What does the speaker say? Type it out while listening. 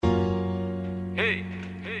Hey,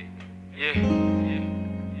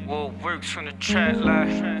 yeah. Warr works from the track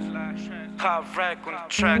life. Pop rack on the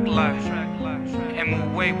track life.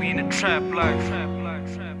 And way we in the trap life.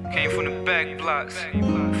 Came from the back blocks,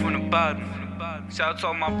 from the bottom. Shout out to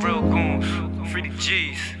all my real goons. Free the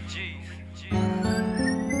G's.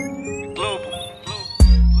 Global.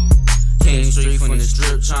 Came straight from the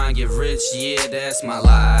strip, trying to get rich, yeah, that's my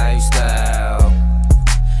lifestyle.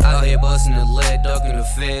 Out here busting the lead, ducking the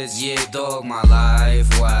feds, yeah, dog, my life,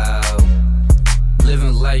 wow.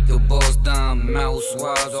 Living like a boss, down mouse,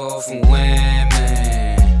 wild off from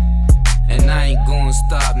women. And I ain't gonna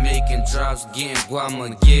stop making drops, getting what I'ma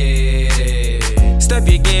get. Step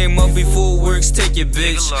your game up before works, take your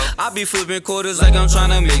bitch. I be flipping quarters like I'm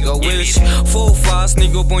tryna make a wish. 4-5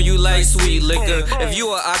 sneak up on you like sweet liquor. If you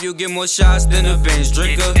a op, you'll get more shots than a bench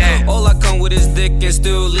drinker. All I come with is dick and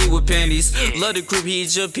still leave with panties. Love the crib,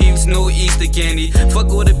 heat your peeps, no Easter candy. Fuck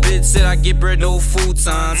with a bitch, said I get bread, no food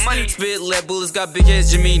times. Spit lead bullets, got big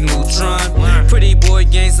heads, Jimmy Neutron. Pretty boy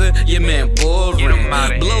gangster, yeah man boring.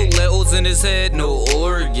 Blow levels in his head, no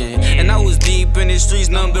organ. And I was deep in the streets,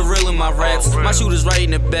 numb gorilla my raps. My shooters right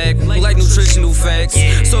in the back, like nutritional facts.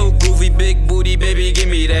 So groovy, big booty, baby, give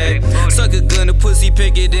me that. Suck a gun, a pussy,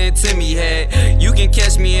 pick it, then Timmy had. You can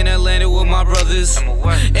catch me in Atlanta with my brothers.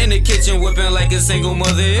 In the kitchen, whipping like a single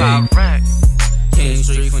mother. Came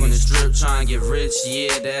straight from the strip, trying to get rich,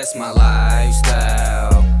 yeah, that's my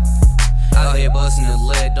lifestyle. Out here busting the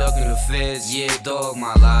lead, ducking the feds, yeah, dog,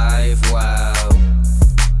 my life, wow.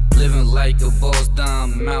 Living like a boss,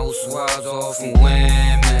 down mouse, wild off from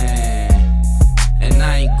women. And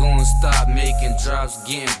I ain't gonna stop making drops,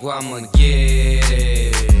 getting what I'ma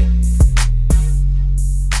get.